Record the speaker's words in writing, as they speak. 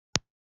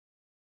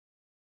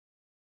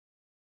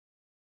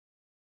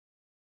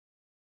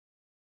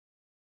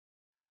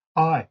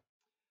Hi.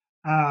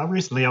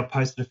 Recently, I've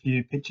posted a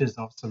few pictures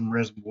of some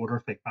resin water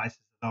effect bases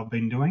that I've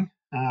been doing.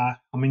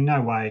 I'm in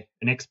no way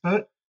an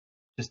expert,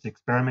 just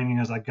experimenting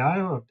as I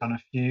go. I've done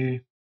a few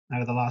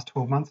over the last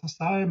 12 months or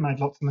so, made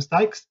lots of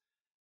mistakes.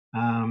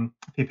 A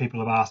few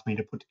people have asked me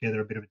to put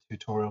together a bit of a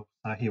tutorial,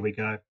 so here we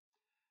go.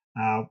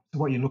 So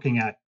what you're looking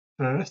at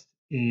first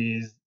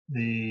is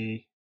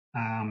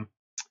um,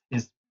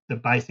 the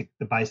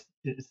base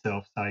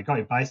itself. So you got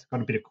your base, got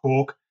a bit of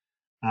cork.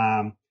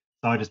 Um,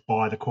 so I just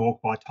buy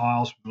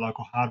tiles from the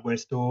local hardware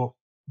store,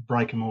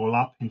 break them all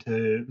up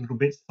into little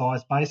bits,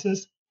 size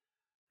bases,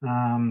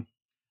 um,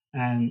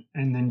 and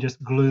then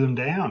just glue them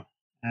down.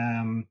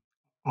 Um,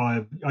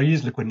 I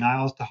use liquid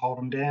nails to hold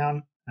them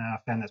down. I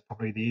found that's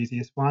probably the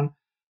easiest one.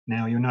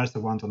 Now you'll notice the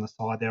ones on the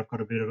side there, I've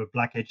got a bit of a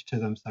black edge to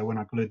them. So when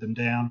I glued them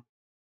down,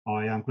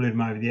 I glued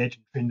them over the edge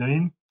and trimmed them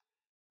in.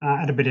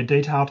 Add a bit of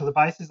detail to the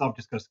bases. I've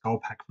just got a skull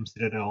pack from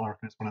Citadel. I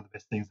reckon it's one of the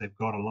best things they've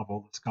got. I love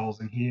all the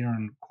skulls in here,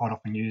 and quite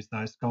often use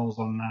those skulls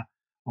on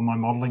my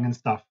modelling and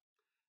stuff.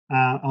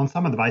 On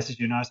some of the bases,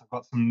 you notice I've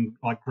got some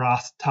like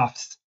grass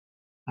tufts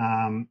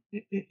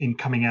in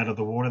coming out of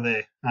the water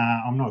there.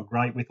 I'm not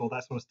great with all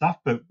that sort of stuff,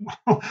 but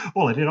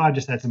all I did, I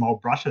just had some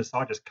old brushes, so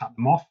I just cut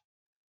them off,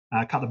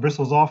 cut the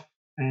bristles off,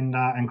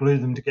 and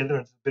glued them together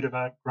as a bit of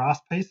a grass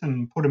piece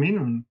and put them in,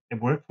 and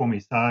it worked for me.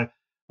 So,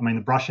 I mean,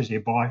 the brushes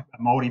you buy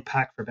a multi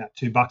pack for about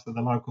 $2 at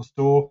the local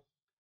store,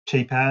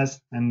 cheap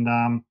as, and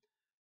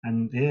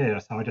yeah,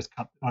 so I just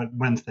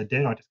once they're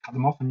dead, I just cut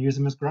them off and use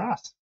them as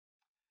grass.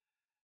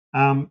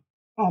 I'm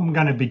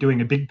going to be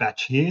doing a big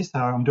batch here, so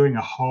I'm doing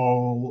a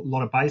whole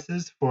lot of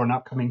bases for an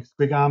upcoming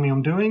squig army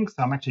I'm doing.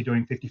 So I'm actually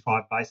doing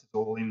 55 bases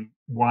all in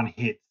one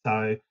hit.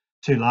 So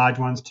 2 large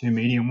ones, 2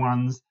 medium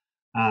ones,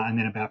 and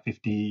then about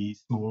 50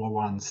 smaller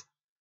ones.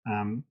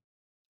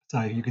 So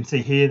you can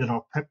see here that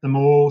I've prepped them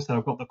all. So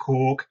I've got the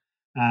cork,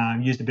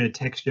 used a bit of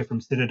texture from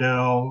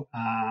Citadel,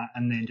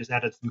 and then just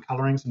added some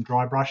colouring, some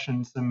dry brush,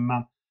 and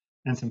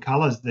some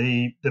colours.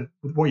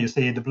 What you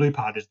see, the blue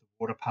part is the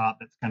water part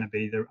that's going to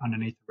be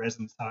underneath the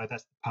resin. So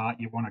that's the part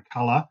you want to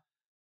colour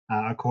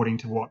according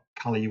to what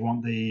colour you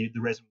want the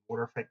resin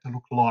water effect to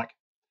look like.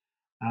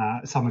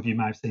 Some of you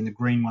may have seen the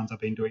green ones I've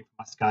been doing for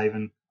my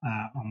Skaven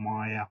on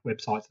my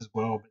websites as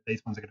well, but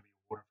these ones are going to be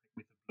water effect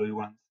with the blue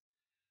ones.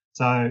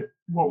 So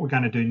what we're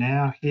going to do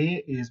now here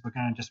is we're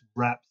going to just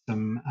wrap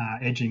some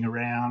edging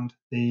around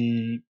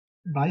the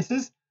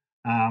bases,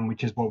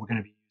 which is what we're going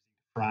to be using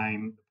to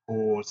frame the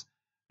paws.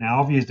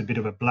 Now I've used a bit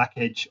of a black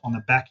edge on the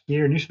back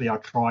here. Initially I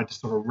tried to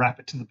sort of wrap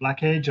it to the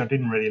black edge. I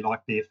didn't really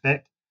like the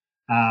effect.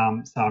 So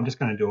I'm just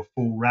going to do a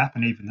full wrap,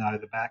 and even though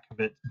the back of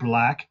it's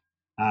black,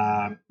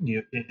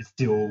 it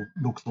still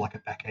looks like a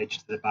back edge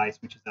to the base,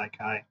 which is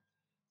okay.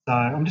 So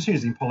I'm just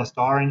using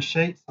polystyrene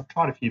sheets. I've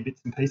tried a few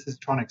bits and pieces,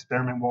 trying to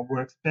experiment what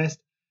works best.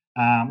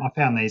 I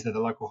found these at the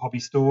local hobby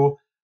store.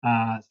 So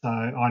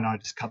I know I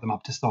just cut them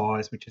up to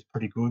size, which is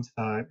pretty good.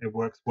 So it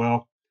works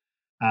well.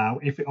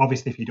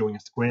 Obviously, if you're doing a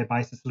square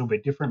base, it's a little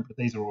bit different, but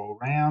these are all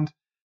round.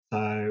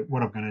 So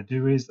what I'm going to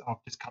do is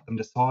I've just cut them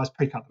to size,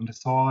 pre-cut them to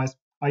size.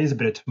 I use a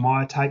bit of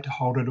Tamiya tape to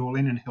hold it all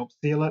in and help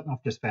seal it.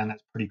 I've just found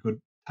that's pretty good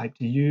tape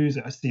to use.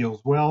 It seals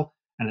well,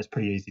 and it's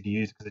pretty easy to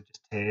use because it just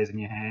tears in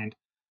your hand.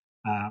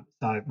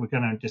 So we're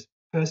going to just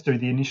first do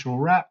the initial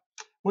wrap.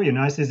 What you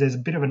notice is there's a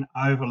bit of an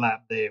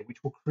overlap there,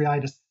 which will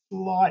create a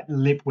slight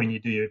lip when you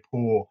do your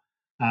paw.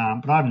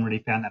 But I haven't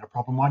really found that a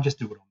problem. I just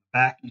do it on the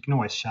back. You can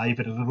always shave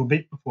it a little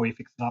bit before you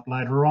fix it up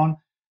later on.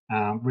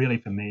 Really,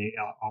 for me,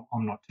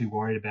 I'm not too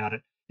worried about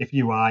it. If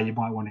you are, you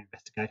might want to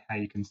investigate how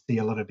you can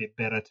seal it a bit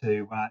better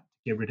to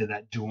get rid of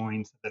that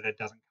join so that it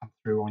doesn't come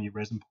through on your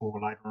resin paw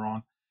later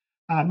on.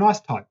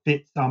 Nice tight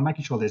fit, so I'm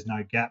making sure there's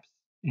no gaps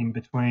in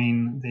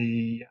between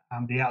the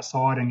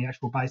outside and the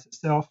actual base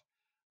itself.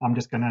 I'm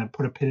just going to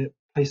put a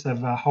piece of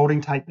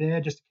holding tape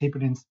there just to keep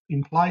it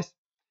in place.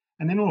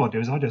 And then all I do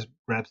is I just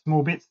grab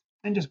small bits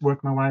and just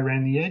work my way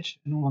around the edge.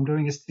 And all I'm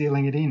doing is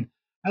sealing it in.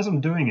 As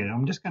I'm doing it,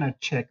 I'm just going to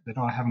check that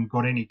I haven't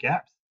got any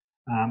gaps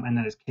and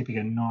that it's keeping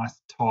a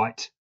nice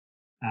tight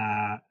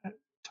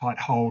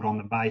hold on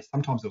the base.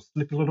 Sometimes it'll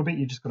slip a little bit.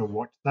 You just got to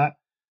watch that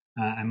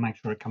and make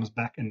sure it comes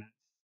back and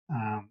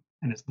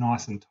it's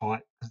nice and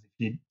tight.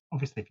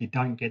 Because if you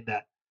don't get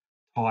that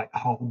tight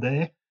hold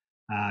there,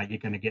 you're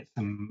going to get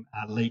some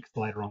leaks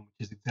later on,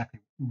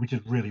 which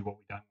is really what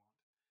we don't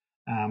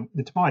want.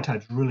 The Tamiya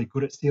tape's really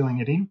good at sealing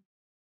it in.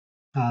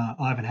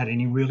 I haven't had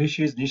any real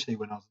issues. Initially,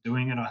 when I was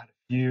doing it, I had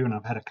a few, and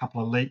I've had a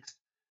couple of leaks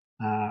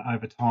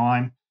over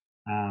time.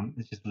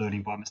 It's just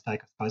learning by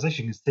mistake, I suppose. As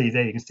you can see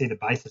there, you can see the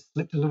base has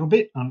slipped a little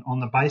bit on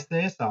the base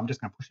there. So I'm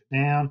just going to push it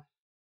down,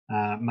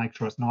 make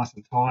sure it's nice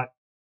and tight.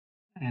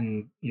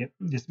 And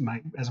just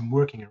as I'm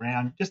working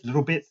around, just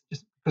little bits,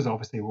 just because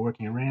obviously we're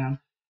working around,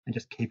 and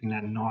just keeping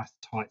that nice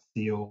tight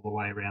seal all the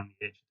way around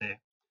the edge there.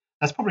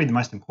 That's probably the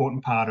most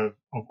important part of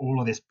all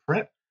of this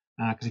prep,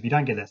 because if you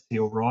don't get that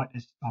seal right,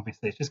 it's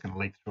just going to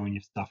leak through and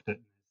you've stuffed it.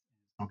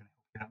 It's not going to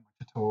help you out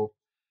much at all.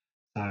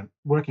 So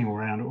working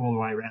around all the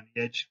way around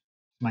the edge,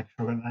 make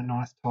sure I've got that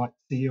nice tight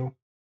seal.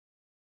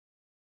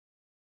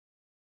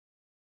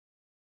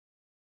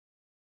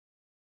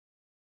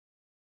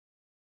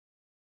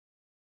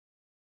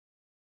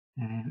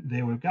 And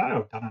there we go.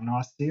 I've done a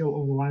nice seal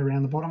all the way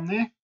around the bottom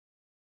there.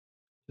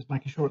 Just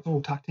making sure it's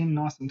all tucked in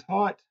nice and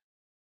tight.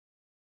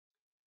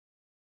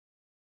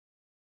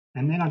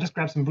 And then I just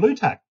grab some blue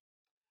tack.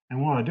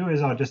 And what I do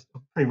is I just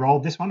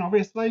pre-rolled this one,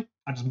 obviously.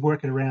 I just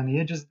work it around the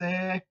edges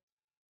there.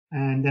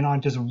 And then I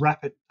just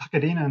wrap it, tuck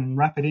it in and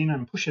wrap it in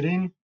and push it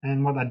in.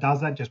 And what that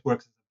does, that just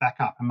works as a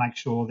backup and makes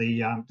sure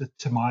the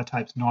tomato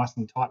tape's nice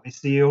and tightly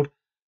sealed,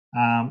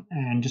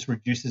 and just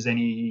reduces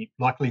any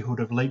likelihood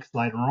of leaks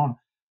later on.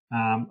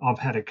 I've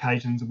had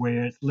occasions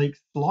where it's leaked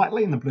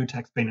slightly and the blue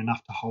tack's been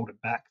enough to hold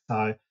it back.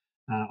 So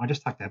I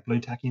just tuck that blue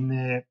tack in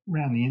there,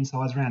 around the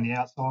insides, around the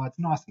outsides,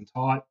 nice and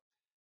tight.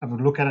 Have a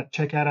look at it,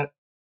 check at it.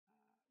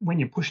 When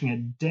you're pushing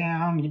it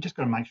down, you just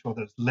got to make sure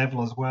that it's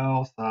level as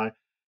well. So,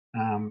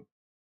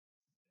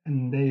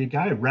 and there you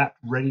go, wrapped,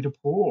 ready to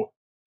pour.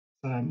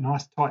 So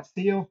nice tight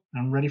seal,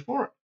 and I'm ready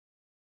for it.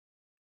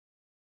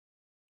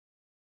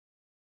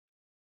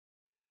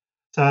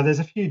 So there's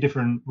a few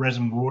different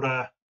resin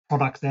water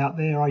products out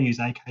there. I use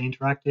AK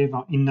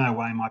Interactive. In no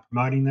way am I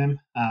promoting them.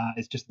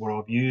 It's just what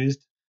I've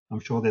used.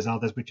 I'm sure there's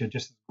others which are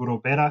just as good or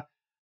better.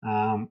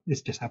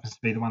 This just happens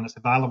to be the one that's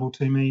available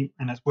to me,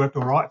 and it's worked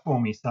all right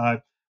for me.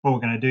 So what we're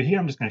going to do here,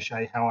 I'm just going to show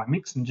you how I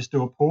mix and just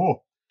do a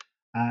pour.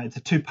 It's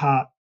a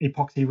two-part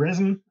epoxy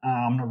resin.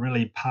 I'm not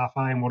really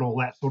parfaiting what all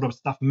that sort of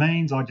stuff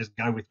means. I just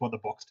go with what the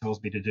box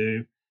tells me to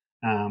do.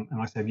 And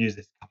like I said, I've used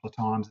this a couple of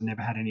times and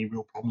never had any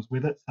real problems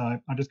with it. So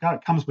I just go.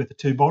 It comes with the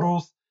two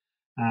bottles,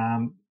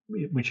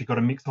 which you've got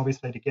to mix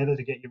obviously together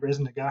to get your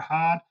resin to go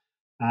hard.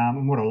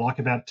 And what I like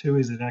about it too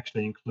is it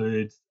actually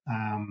includes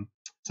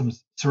some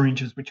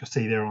syringes, which you'll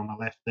see there on the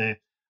left there.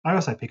 I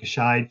also pick a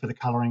shade for the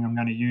colouring I'm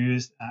going to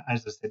use.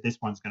 As I said, this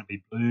one's going to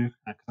be blue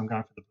because I'm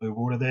going for the blue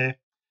water there.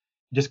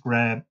 Just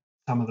grab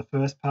some of the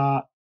first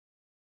part,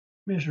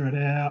 measure it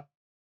out.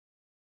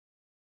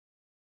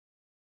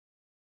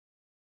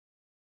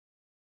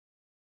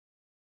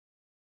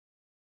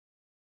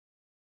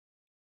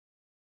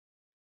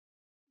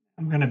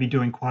 I'm going to be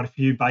doing quite a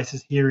few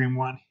bases here in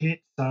one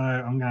hit, so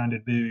I'm going to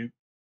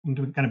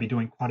be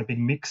doing quite a big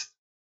mix.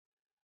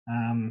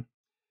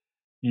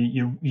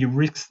 Your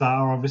risks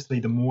are obviously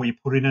the more you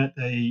put in it,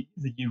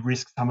 you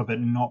risk some of it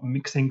not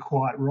mixing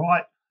quite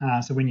right.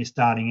 So when you're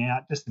starting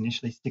out, just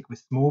initially stick with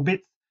small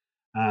bits.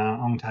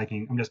 I'm just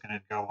going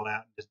to go all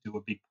out and just do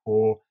a big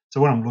pour. So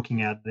what I'm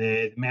looking at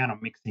there, the amount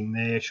of mixing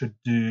there should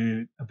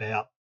do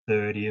about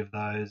 30 of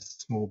those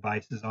small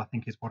bases, I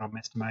think is what I'm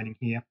estimating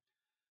here.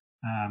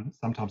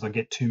 Sometimes I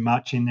get too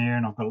much in there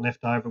and I've got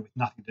left over with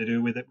nothing to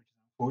do with it, which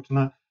is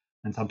unfortunate.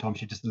 And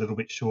sometimes you're just a little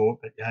bit short,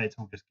 but yeah, it's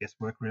all just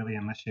guesswork really,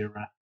 unless you're,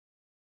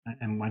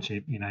 and once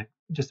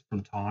just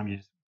from time, you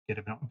just get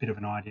a bit of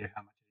an idea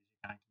how much it is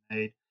you're going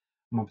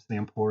to need.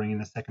 I'm pouring in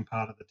the second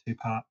part of the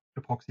two-part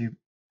epoxy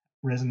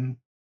resin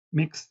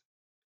mix.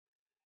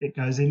 It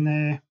goes in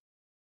there.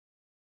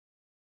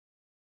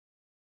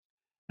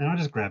 And I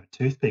just grab a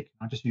toothpick.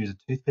 I just use a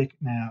toothpick.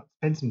 Now,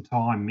 spend some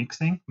time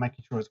mixing,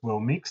 making sure it's well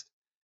mixed,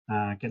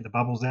 get the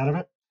bubbles out of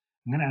it.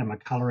 I'm going to add my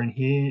colour in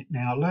here.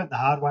 Now, I learnt the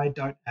hard way,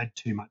 don't add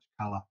too much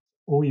colour.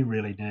 All you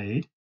really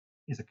need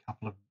is a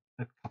couple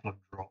of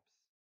drops.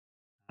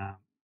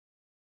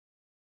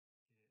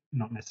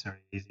 Not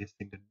necessarily the easiest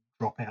thing to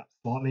drop out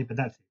slightly, but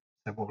that's it.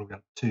 So what we've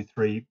got 2,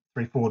 3,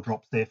 4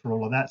 drops there for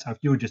all of that. So if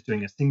you were just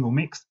doing a single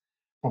mix,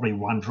 probably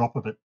one drop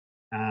of it,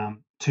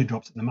 2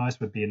 drops at the most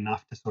would be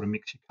enough to sort of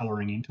mix your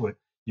colouring into it.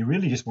 You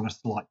really just want a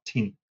slight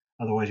tint,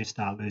 otherwise you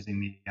start losing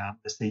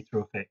the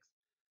see-through effects.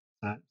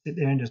 So sit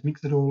there and just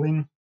mix it all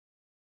in.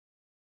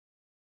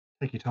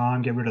 Take your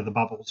time, get rid of the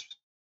bubbles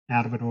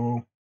out of it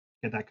all,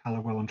 get that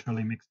colour well and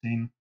truly mixed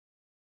in.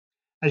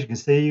 As you can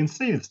see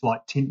the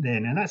slight tint there.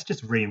 Now that's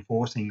just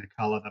reinforcing the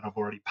colour that I've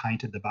already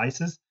painted the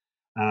bases.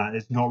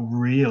 It's not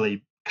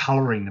really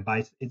colouring the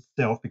base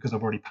itself because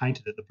I've already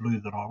painted it the blue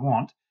that I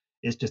want.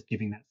 It's just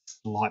giving that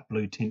slight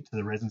blue tint to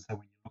the resin, so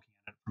when you're looking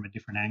at it from a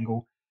different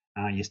angle,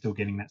 you're still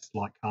getting that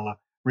slight colour.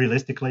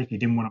 Realistically, if you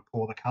didn't want to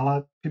pour the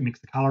colour, mix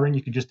the colour in,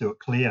 you could just do it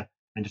clear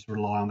and just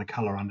rely on the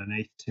colour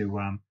underneath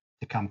to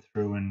come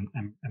through and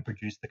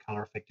produce the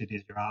colour effect it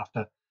is you're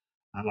after.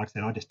 Like I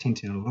said, I just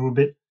tint in a little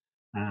bit,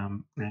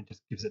 and it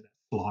just gives it that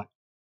slight,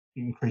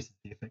 increases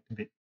the effect a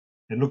bit.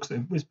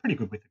 It was pretty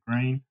good with the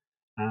green,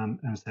 and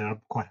so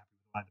I'm quite happy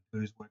with the way the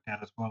blues worked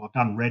out as well. I've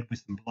done red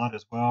with some blood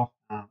as well,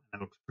 and it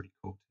looks pretty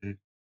cool too.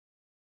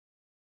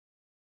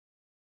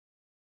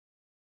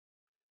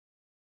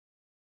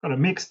 Got it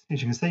mixed.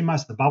 As you can see,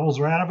 most of the bubbles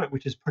are out of it,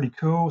 which is pretty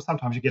cool.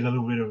 Sometimes you get a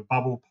little bit of a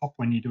bubble pop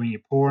when you're doing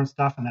your pour and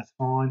stuff, and that's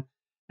fine.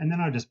 And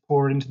then I just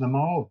pour it into the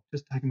mold,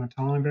 just taking my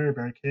time very,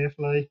 very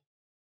carefully.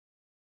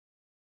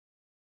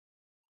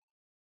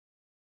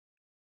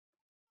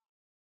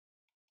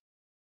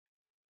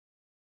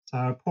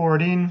 So pour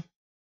it in.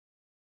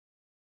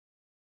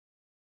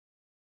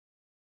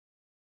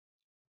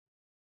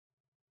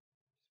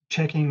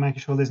 Checking,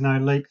 making sure there's no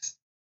leaks,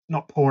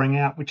 not pouring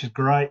out, which is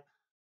great.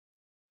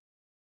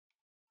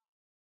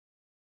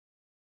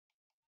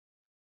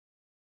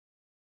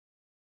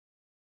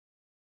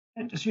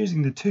 And just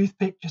using the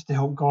toothpick just to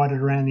help guide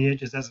it around the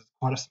edges as it's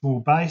quite a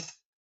small base.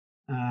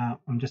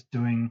 I'm just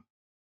sort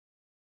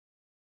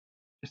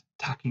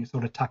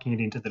of tucking it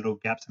into the little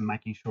gaps and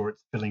making sure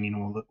it's filling in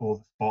all the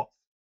spots.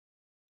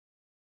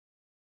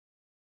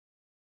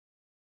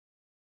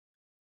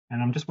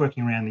 And I'm just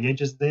working around the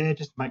edges there,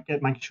 just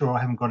making sure I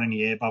haven't got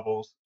any air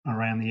bubbles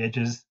around the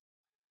edges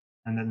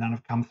and that none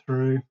have come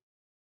through.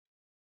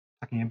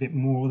 Tucking a bit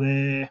more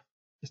there,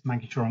 just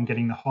making sure I'm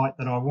getting the height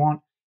that I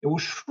want. It will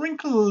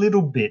shrink a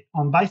little bit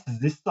on bases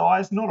this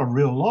size, not a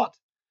real lot.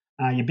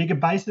 Your bigger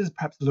bases,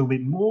 perhaps a little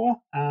bit more,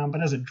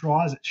 but as it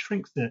dries, it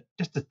shrinks it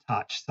just a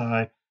touch.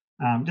 So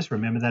just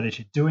remember that as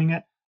you're doing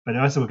it. But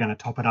also we're going to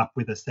top it up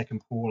with a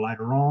second pour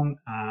later on.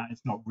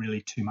 It's not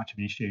really too much of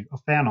an issue.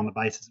 I've found on the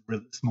bases,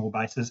 really small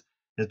bases,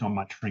 there's not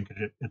much shrinkage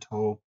at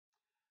all.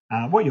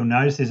 What you'll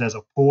notice is as I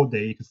poured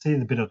there, you can see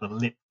the bit of the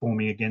lip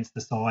forming against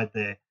the side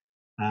there.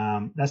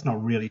 That's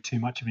not really too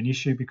much of an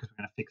issue because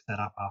we're going to fix that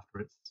up after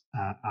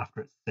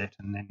it's set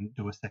and then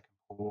do a second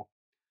pour.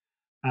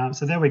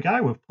 So there we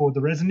go. We've poured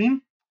the resin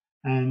in,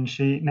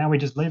 and now we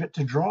just leave it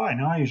to dry.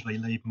 And I usually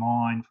leave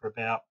mine for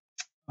about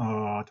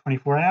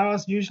 24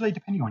 hours, usually,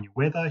 depending on your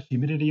weather.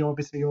 Humidity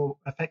obviously all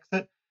affects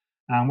it.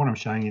 What I'm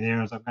showing you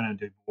there is I'm going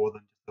to do more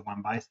than just the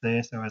one base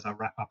there. So as I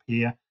wrap up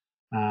here,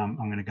 I'm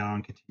going to go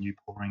and continue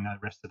pouring the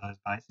rest of those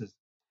bases,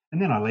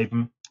 and then I leave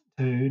them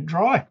to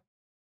dry.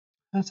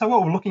 And so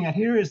what we're looking at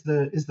here is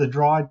the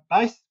dried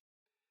base.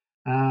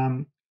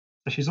 So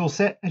she's all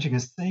set. As you can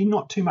see,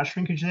 not too much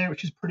shrinkage there,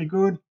 which is pretty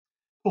good.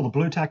 Pull the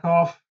blue tack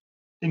off.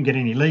 Didn't get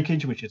any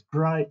leakage, which is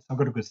great. So I've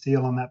got a good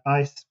seal on that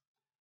base.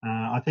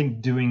 I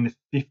think doing the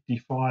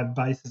 55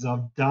 bases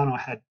I've done, I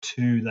had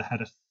 2 that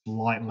had a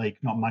slight leak,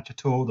 not much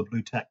at all. The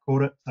blue tack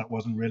caught it, so it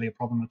wasn't really a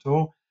problem at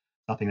all.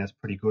 So I think that's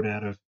pretty good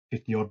out of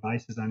 50 odd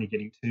bases, only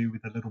getting 2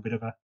 with a little bit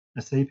of a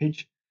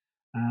seepage.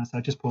 So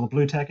just pull the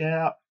blue tack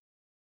out.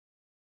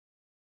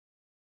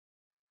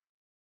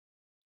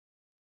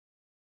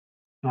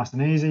 Nice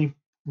and easy.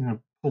 I'm going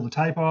to pull the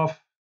tape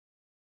off.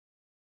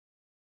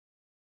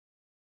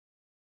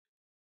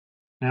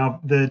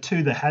 Now, the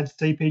 2 that had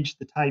seepage,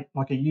 the tape,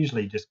 like it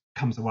usually just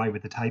comes away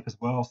with the tape as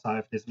well. So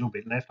if there's a little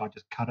bit left, I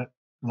just cut it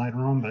later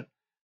on. But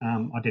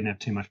I didn't have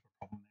too much of a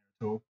problem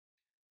there at all.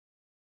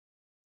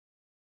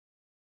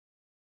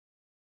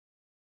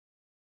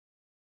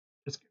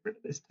 Just get rid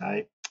of this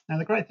tape. Now,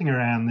 the great thing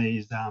around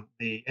these,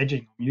 the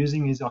edging I'm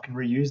using is I can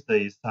reuse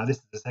these. So this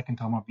is the second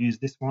time I've used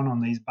this one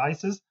on these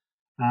bases.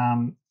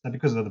 So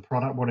because of the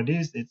product, what it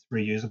is, it's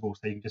reusable.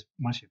 So you can just,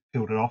 once you've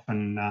peeled it off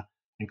and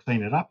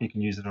clean it up, you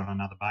can use it on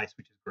another base,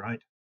 which is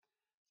great.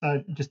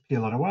 So just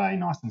peel it away,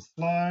 nice and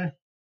slow.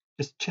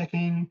 Just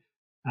checking.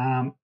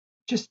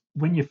 Just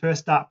when you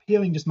first start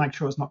peeling, just make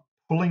sure it's not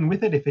pulling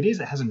with it. If it is,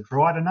 it hasn't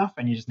dried enough,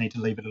 and you just need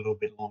to leave it a little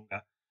bit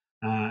longer.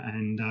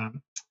 And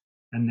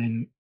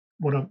then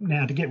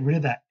now to get rid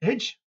of that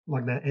edge,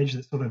 like that edge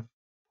that sort of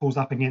pulls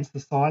up against the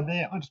side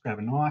there, I just grab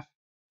a knife.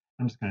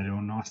 I'm just going to do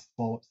a nice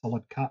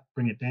solid cut,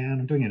 bring it down.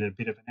 I'm doing it at a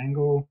bit of an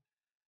angle.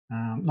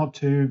 Not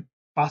too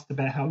fussed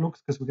about how it looks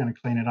because we're going to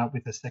clean it up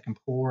with a second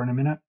pour in a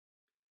minute.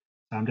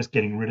 So I'm just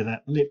getting rid of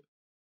that lip.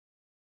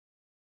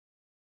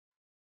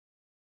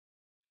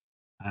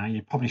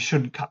 You probably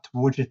shouldn't cut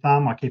towards your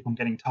thumb. I keep on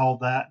getting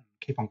told that.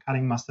 Keep on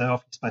cutting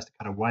myself. You're supposed to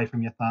cut away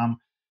from your thumb.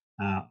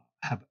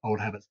 Old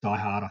habits die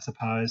hard, I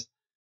suppose.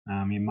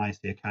 You may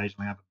see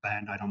occasionally I have a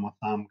band-aid on my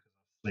thumb because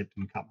I've slipped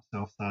and cut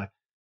myself. So,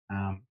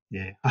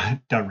 yeah,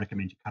 I don't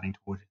recommend you cutting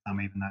towards your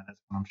thumb, even though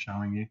that's what I'm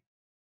showing you.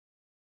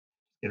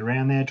 Get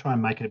around there, try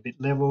and make it a bit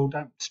level.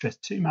 Don't stress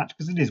too much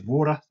because it is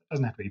water. So it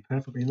doesn't have to be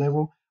perfectly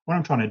level. What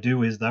I'm trying to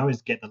do is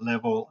get the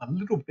level a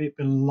little bit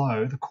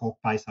below the cork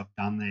base I've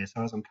done there.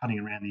 So as I'm cutting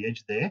around the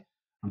edge there,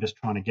 I'm just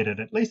trying to get it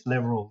at least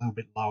level or a little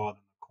bit lower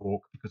than the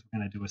cork because we're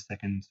going to do a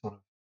second sort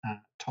of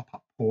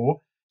top-up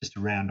pour just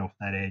to round off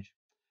that edge.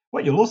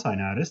 What you'll also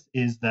notice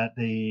is that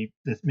the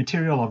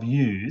material I've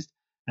used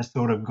has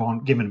sort of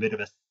given a bit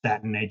of a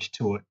satin edge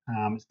to it.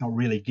 It's not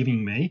really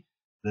giving me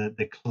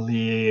the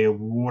clear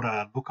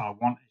water look I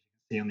want, as you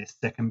can see on this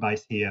second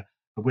base here.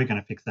 But we're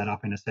going to fix that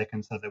up in a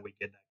second so that we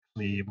get that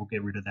clear. We'll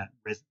get rid of that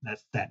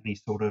satiny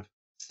sort of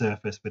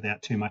surface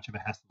without too much of a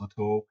hassle at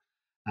all.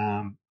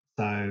 So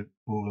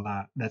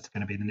that's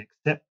going to be the next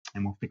step,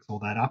 and we'll fix all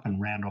that up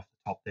and round off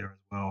the top there as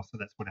well. So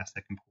that's what our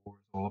second pour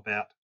is all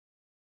about.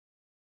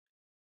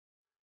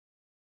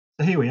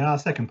 So here we are,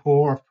 second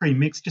pour. I've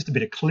pre-mixed just a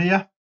bit of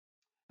clear.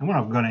 And what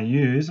I'm going to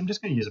use, I'm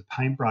just going to use a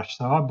paintbrush.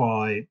 So I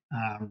buy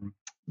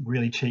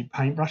really cheap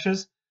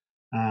paintbrushes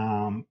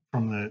from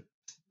the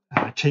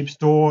cheap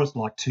stores,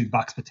 like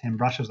 $2 for 10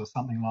 brushes or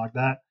something like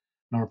that.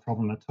 Not a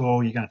problem at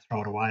all. You're going to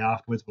throw it away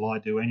afterwards. Well, I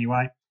do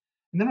anyway.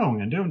 And then what I'm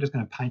going to do, I'm just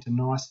going to paint a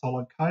nice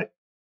solid coat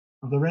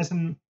of the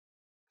resin,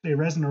 clear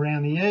resin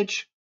around the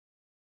edge.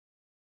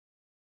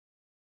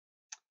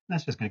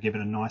 That's just going to give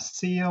it a nice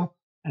seal.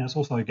 And it's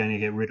also going to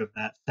get rid of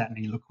that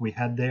satiny look we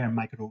had there and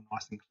make it all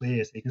nice and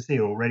clear. So you can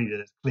see already that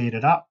it's cleared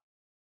it up.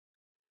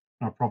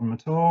 Not a problem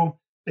at all.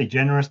 Be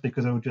generous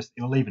because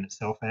it'll even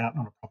itself out.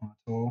 Not a problem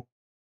at all.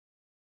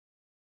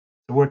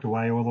 So worked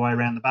away all the way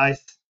around the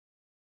base.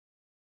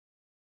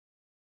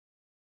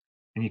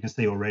 And you can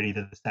see already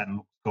that the satin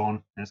look's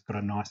gone and it's got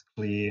a nice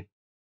clear.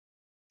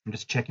 I'm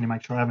just checking to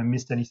make sure I haven't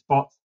missed any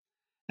spots.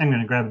 I'm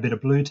going to grab a bit of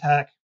blue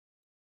tack.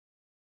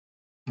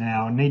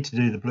 Now I need to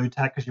do the blue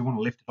tack because you want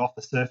to lift it off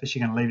the surface.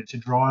 You're going to leave it to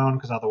dry on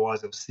because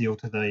otherwise it'll seal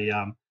to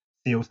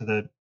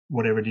the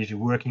whatever it is you're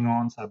working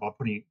on. So by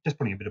putting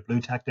a bit of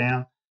blue tack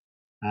down,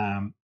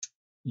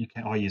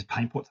 I use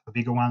paint pots for the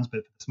bigger ones,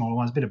 but for the smaller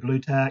ones, a bit of blue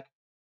tack.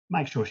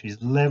 Make sure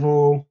she's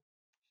level.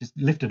 Just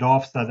lift it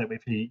off so that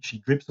if she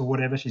drips or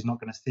whatever, she's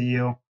not going to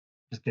seal.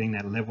 Just getting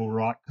that level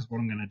right, because what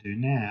I'm going to do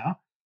now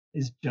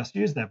is just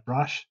use that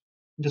brush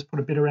and just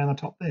put a bit around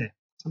the top there.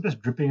 So I'm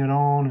just dripping it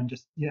on and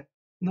just,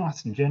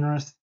 nice and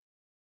generous,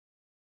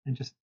 and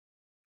just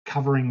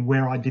covering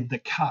where I did the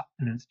cut,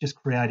 and it's just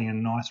creating a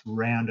nice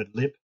rounded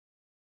lip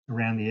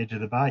around the edge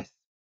of the base.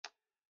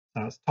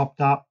 So it's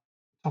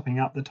topping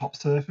up the top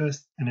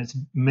surface, and it's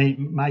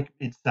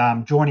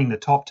joining the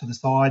top to the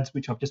sides,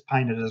 which I've just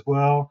painted as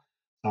well.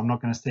 So I'm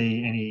not going to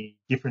see any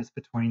difference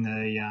between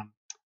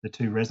the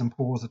two resin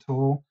pours at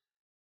all.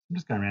 I'm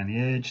just going around the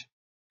edge,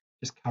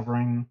 just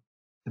covering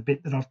the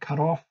bit that I've cut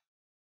off,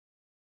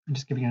 and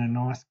just giving it a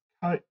nice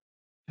coat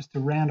just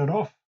to round it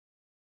off.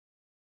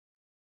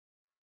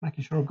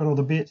 Making sure I've got all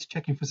the bits,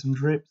 checking for some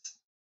drips.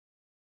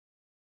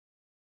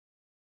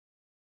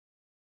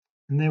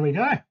 And there we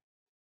go.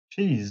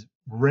 She's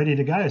ready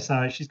to go.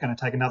 So she's going to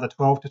take another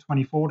 12 to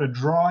 24 to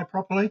dry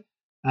properly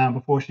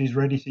before she's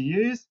ready to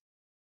use.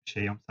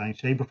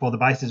 Before the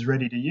base is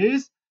ready to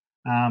use.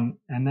 And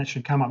that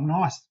should come up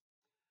nice.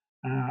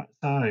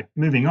 So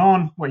moving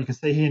on, what you can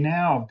see here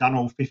now, I've done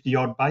all 50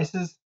 odd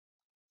bases.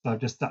 So I've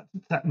just sat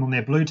them on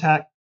their blue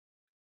tack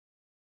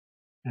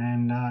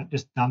and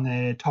just done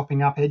their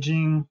topping up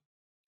edging.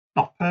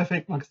 Not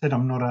perfect. Like I said,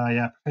 I'm not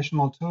a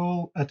professional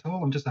at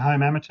all. I'm just a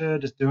home amateur,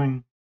 just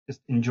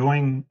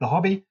enjoying the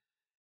hobby.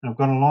 And I've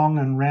gone along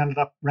and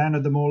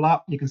rounded them all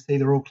up. You can see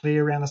they're all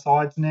clear around the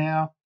sides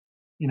now.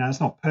 You know,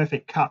 it's not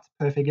perfect cuts,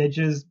 perfect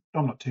edges, but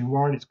I'm not too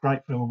worried. It's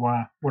great for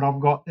what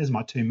I've got. There's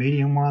my two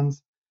medium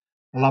ones.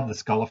 I love the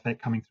skull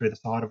effect coming through the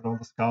side of it, all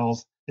the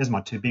skulls. There's my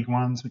two big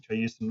ones, which I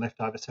used some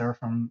leftover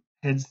Seraphim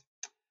heads.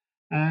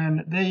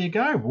 And there you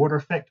go, water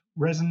effect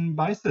resin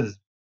bases.